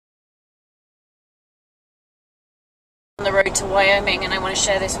On the road to Wyoming, and I want to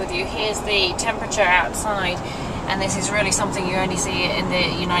share this with you. Here's the temperature outside, and this is really something you only see in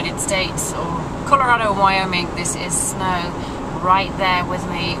the United States or Colorado and Wyoming. This is snow right there with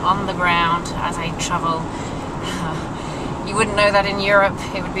me on the ground as I travel. You wouldn't know that in Europe,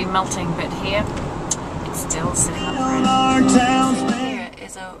 it would be melting, but here it's still sitting up there. Here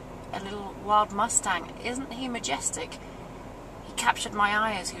is a little wild Mustang. Isn't he majestic? He captured my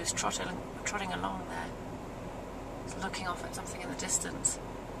eye as he was trotting along there. Looking off at something in the distance.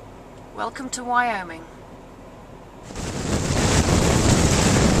 Welcome to Wyoming. In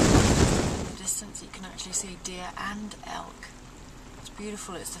the distance you can actually see deer and elk. It's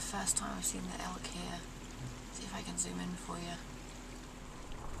beautiful. It's the first time I've seen the elk here. See if I can zoom in for you.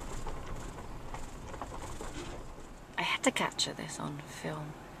 I had to capture this on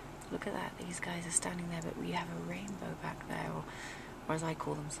film. Look at that. These guys are standing there, but we have a rainbow back there. Or as I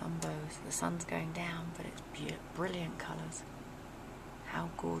call them, sunbows. The sun's going down, but it's brilliant colours.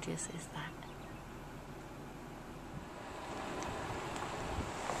 How gorgeous is that?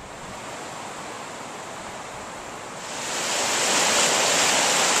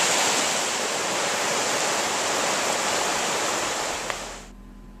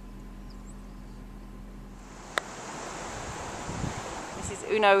 This is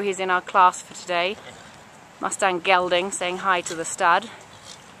Uno, he's in our class for today. Mustang gelding, saying hi to the stud.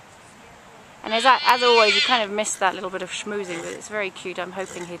 And as always, you kind of miss that little bit of schmoozing, but it's very cute. I'm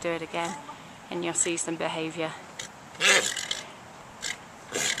hoping he'll do it again, and you'll see some behaviour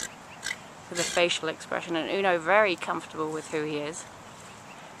with a facial expression. And Uno very comfortable with who he is.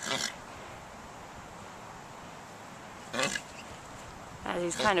 As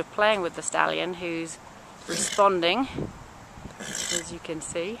he's kind of playing with the stallion, who's responding, as you can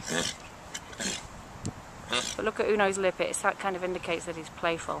see. But look at Uno's lip, that kind of indicates that he's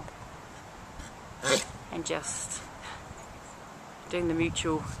playful and just doing the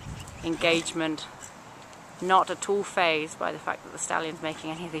mutual engagement, not at all fazed by the fact that the stallion's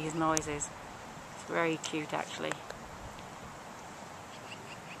making any of these noises. It's very cute actually.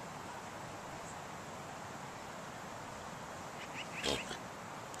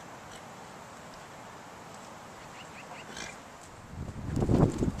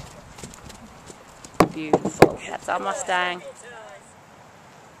 Beautiful. That's our Mustang.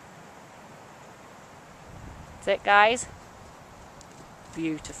 That's it, guys.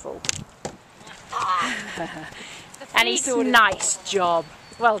 Beautiful. And he's nice job.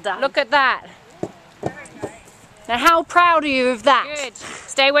 Well done. Look at that. Now, how proud are you of that? Good.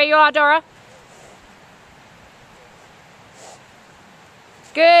 Stay where you are, Dora.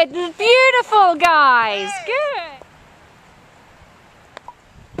 Good. Beautiful, guys. Good.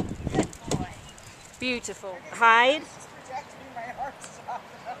 Beautiful. Hide.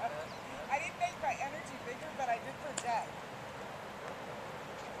 I didn't make my energy bigger, but I did project.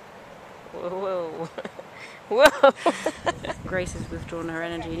 Whoa. Whoa. Grace has withdrawn her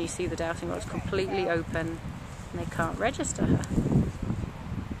energy, and you see the dowsing rod's completely open, and they can't register her,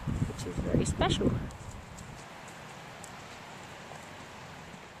 which is very special.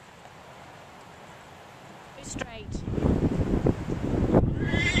 Straight.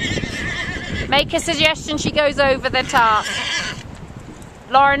 Make a suggestion, she goes over the top.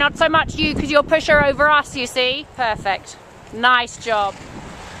 Laura, not so much you, because you'll push her over us, you see? Perfect. Nice job.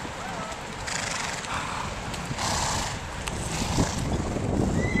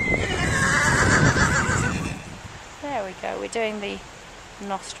 There we go. We're doing the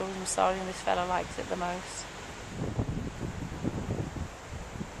nostrils massaging. This fella likes it the most.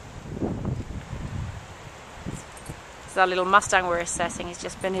 This is our little Mustang we're assessing. He's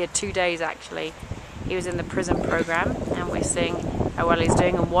just been here 2 days actually. He was in the prison program, and we're seeing how well he's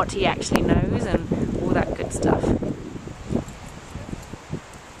doing and what he actually knows and all that good stuff.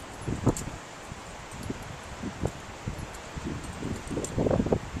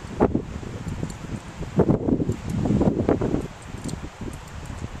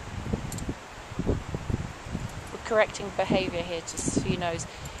 We're correcting behaviour here just so he knows.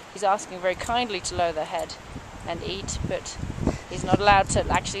 He's asking very kindly to lower the head and eat, but he's not allowed to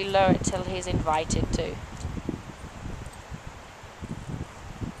actually lower it till he's invited to.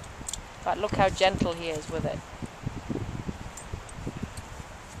 But look how gentle he is with it.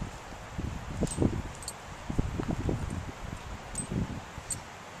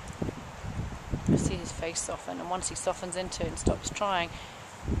 You see his face soften, and once he softens into it and stops trying,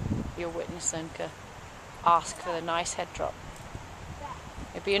 you'll witness and ask for the nice head drop.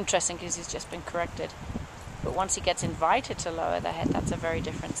 It'd be interesting because he's just been corrected. But once he gets invited to lower the head, that's a very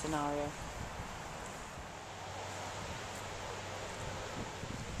different scenario.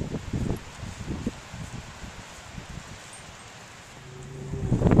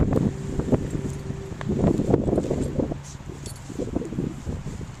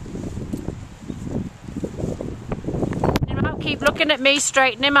 Keep looking at me,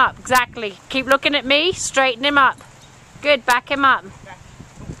 straighten him up. Exactly. Keep looking at me, straighten him up. Good, back him up.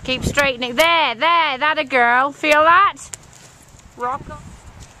 Keep straightening. There, that a girl. Feel that? Rock on.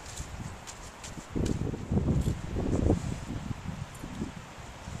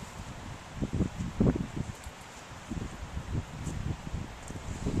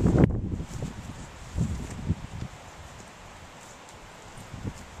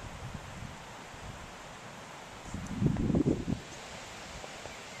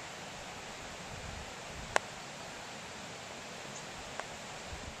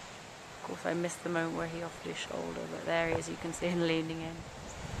 Of course, I missed the moment where he offered his shoulder, but there he is. You can see him leaning in.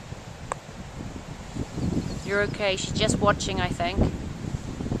 You're okay. She's just watching, I think.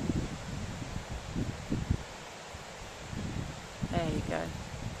 There you go.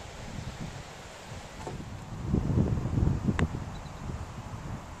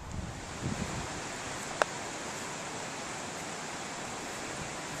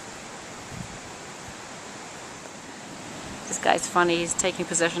 This guy's funny, he's taking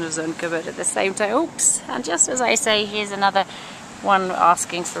possession of Zunka, but at the same time, oops, and just as I say, here's another one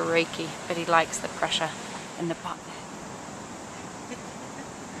asking for Reiki, but he likes the pressure in the butt.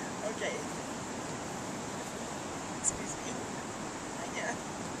 Okay. Excuse me. Yeah.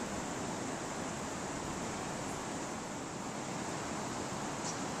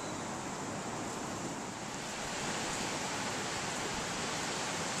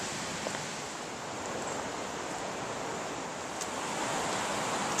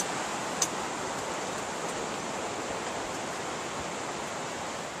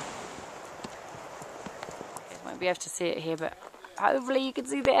 Won't be able to see it here, but hopefully you can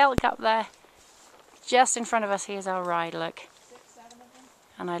see the elk up there. Just in front of us, here's our ride, look.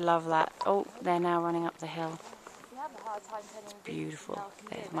 And I love that. Oh, they're now running up the hill. It's beautiful.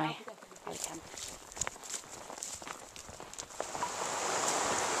 There's my Alicante.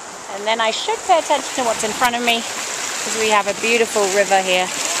 And then I should pay attention to what's in front of me, because we have a beautiful river here.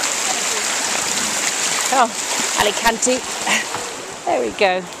 Oh, Alicante. There we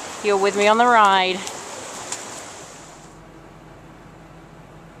go. You're with me on the ride.